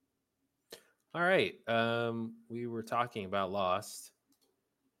All right. We were talking about Lost.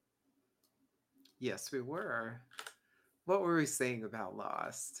 Yes, we were. What were we saying about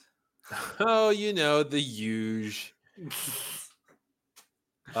Lost? Oh, the huge.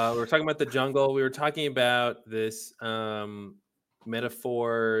 We were talking about the jungle. We were talking about this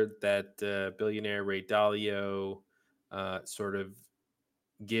metaphor that billionaire Ray Dalio sort of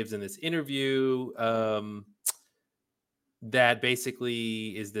gives in this interview. That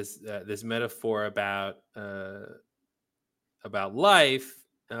basically is this metaphor about life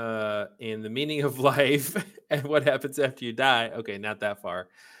and the meaning of life and what happens after you die. Okay, not that far,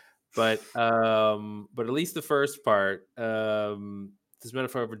 but at least the first part. This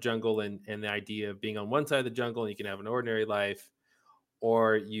metaphor of a jungle and the idea of being on one side of the jungle and you can have an ordinary life,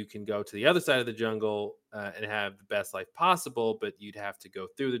 or you can go to the other side of the jungle and have the best life possible, but you'd have to go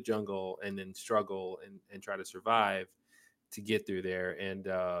through the jungle and then struggle and try to survive to get through there. And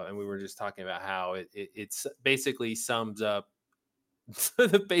we were just talking about how it's basically sums up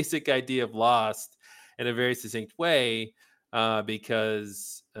the basic idea of Lost in a very succinct way,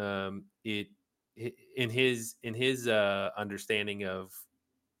 because it in his understanding of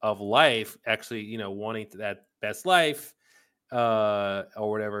life, actually, wanting that best life, or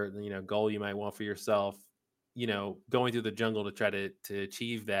whatever goal you might want for yourself, going through the jungle to try to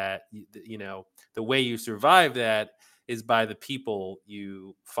achieve that, the way you survive that is by the people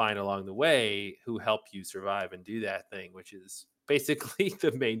you find along the way who help you survive and do that thing, which is basically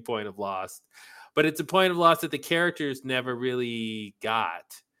the main point of Lost. But it's a point of Lost that the characters never really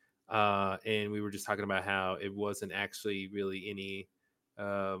got. And we were just talking about how it wasn't actually really any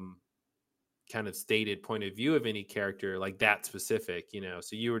um, kind of stated point of view of any character like that specific.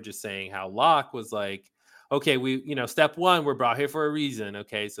 So you were just saying how Locke was like, okay, we, step one, we're brought here for a reason.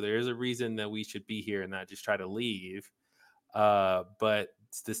 Okay, so there is a reason that we should be here and not just try to leave. But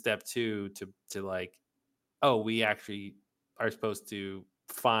it's the step two to like, oh, we actually are supposed to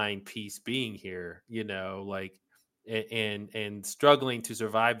find peace being here, like, and struggling to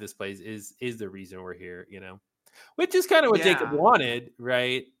survive this place is the reason we're here, which is kind of what Jacob Yeah. wanted,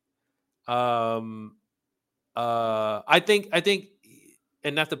 right? um I think,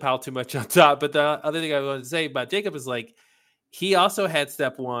 and not to pile too much on top, but the other thing I wanted to say about Jacob is like, he also had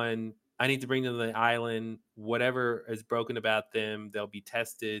step one. I need to bring them to the island. Whatever is broken about them, they'll be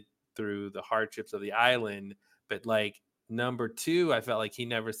tested through the hardships of the island. But like number two, I felt like he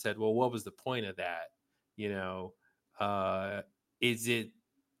never said, well, what was the point of that? You know, uh, is it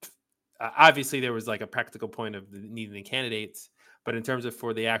obviously there was like a practical point of needing the candidates, but in terms of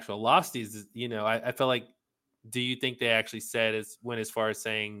for the actual losties, I felt like, do you think they actually said went as far as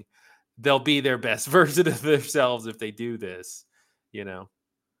saying they'll be their best version of themselves if they do this?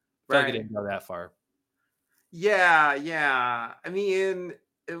 I feel like it Right. didn't go that far. Yeah, yeah. I mean,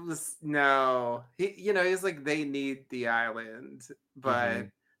 it was no. He's like they need the island, but Hmm.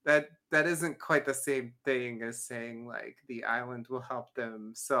 that isn't quite the same thing as saying like the island will help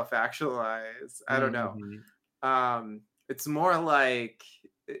them self-actualize. I don't know. Hmm. It's more like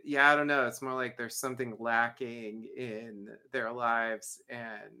yeah, I don't know. It's more like there's something lacking in their lives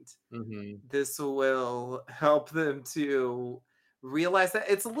and Hmm. this will help them to realize that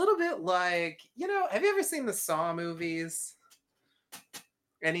it's a little bit like, have you ever seen the Saw movies?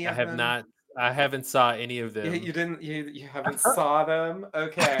 Any I of have them? not. I haven't saw any of You them. didn't you haven't saw them?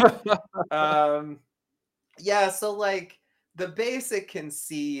 Okay. Um yeah, so like the basic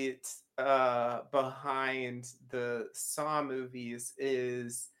conceit behind the Saw movies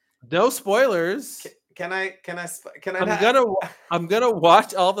is No spoilers. can I I'm not gonna. I'm gonna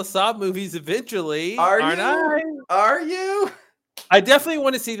watch all the Saw movies eventually, are aren't I? you? Are you? I definitely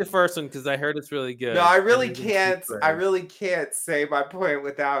want to see the first one because I heard it's really No, good, and then the I sequel. really can't say my point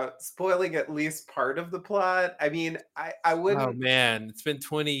without spoiling at least part of the plot. I mean, I Oh wouldn't man, it's been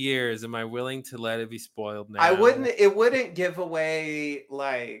 20 years. Am I willing to let it be spoiled I now? wouldn't it wouldn't give away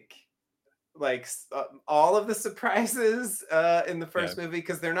all of the surprises in the Yeah. first movie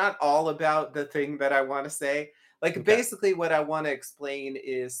because they're not all about the thing that I want to say. Like Okay. basically what I want to explain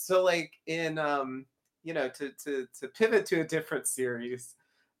is so like in to pivot to a different series.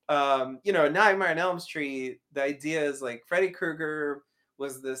 Nightmare on Elm Street, the idea is like Freddy Krueger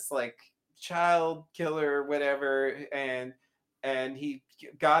was this like child killer, whatever, and he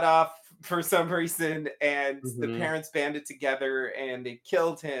got off for some reason, and the Mhm. parents banded together and they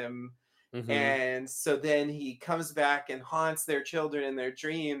killed him. Mhm. And so then he comes back and haunts their children in their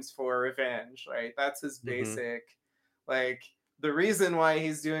dreams for revenge, right? That's his Mhm. basic, like, the reason why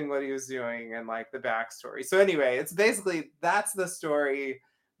he's doing what he was doing and like the backstory. So, anyway, it's basically that's the story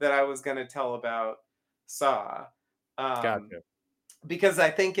that I was going to tell about Saw. Um, Gotcha. because I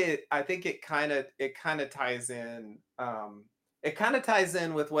think it kind of ties in, it kind of ties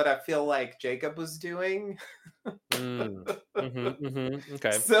in with what I feel like Jacob was doing. Mm.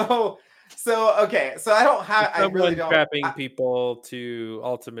 Okay. So okay, so I really Someone don't. trapping people to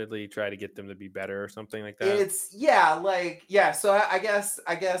ultimately try to get them to be better or something like that. It's yeah, like yeah. So I guess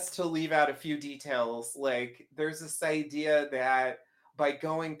to leave out a few details, like there's this idea that by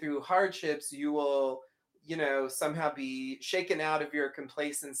going through hardships, you will, somehow be shaken out of your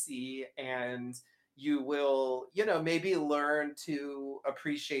complacency, and you will, maybe learn to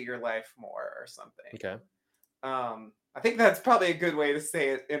appreciate your life more or something. Okay. I think that's probably a good way to say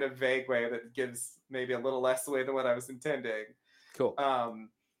it in a vague way that gives maybe a little less away than what I was intending. Cool. Um,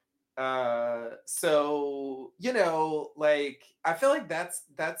 so like I feel like that's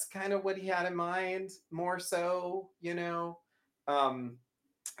kind of what he had in mind more so, um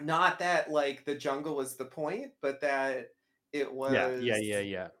not that like the jungle was the point, but that it Yeah. Yeah. was Yeah.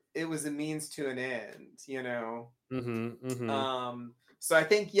 Yeah. it was a means to an end. Mm-hmm. So I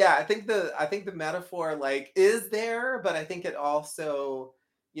think, yeah, I think the metaphor like is there, but I think it also,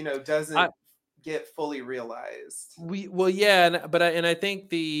 I doesn't get fully realized. we well yeah, and I think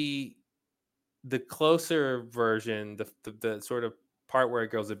the closer version, the sort of part where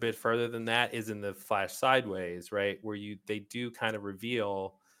it goes a bit further than that is in the Flash Sideways, right? Where they do kind of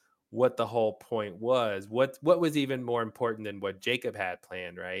reveal what the whole point was. What was even more important than what Jacob had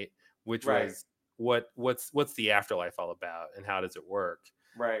planned, right? Which Right. was what's the afterlife all about and how does it work?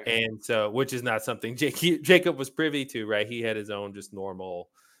 Right. And so, which is not something Jacob was privy to, right? He had his own just normal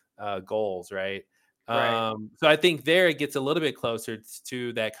goals, right? Right. So I think there it gets a little bit closer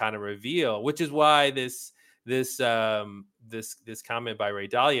to that kind of reveal, which is why this comment by Ray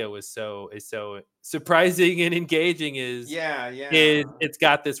Dalio is so surprising and engaging. Yeah, Is yeah. it's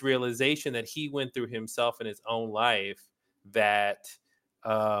got this realization that he went through himself in his own life that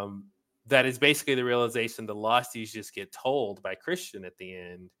um that is basically the realization the losties just get told by Christian at the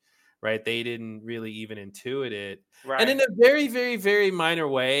end, right? They didn't really even intuit it. And in Right. a very, very, very minor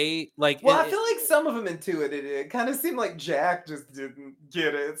way, like Well, I feel like some of them intuited it. It kind of seemed like Jack just didn't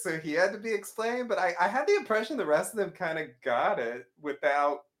get it, so he had to be explained. But I had the impression the rest of them kind of got it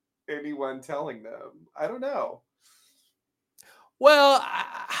without anyone telling them. I don't know. well,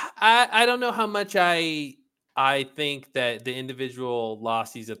 I don't know how much I think that the individual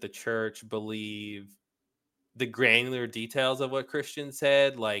losties at the church believe the granular details of what Christian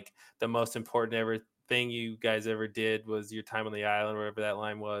said, like the most important ever thing you guys ever did was your time on the island, whatever that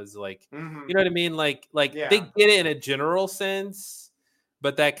line was. Like, Hmm. you know what I mean? Like they Yeah. get it in a general sense,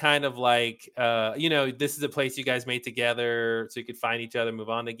 but that kind of like, this is a place you guys made together, so you could find each other, move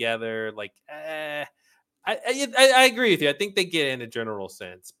on together. Like, I agree with you. I think they get it in a general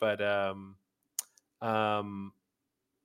sense, but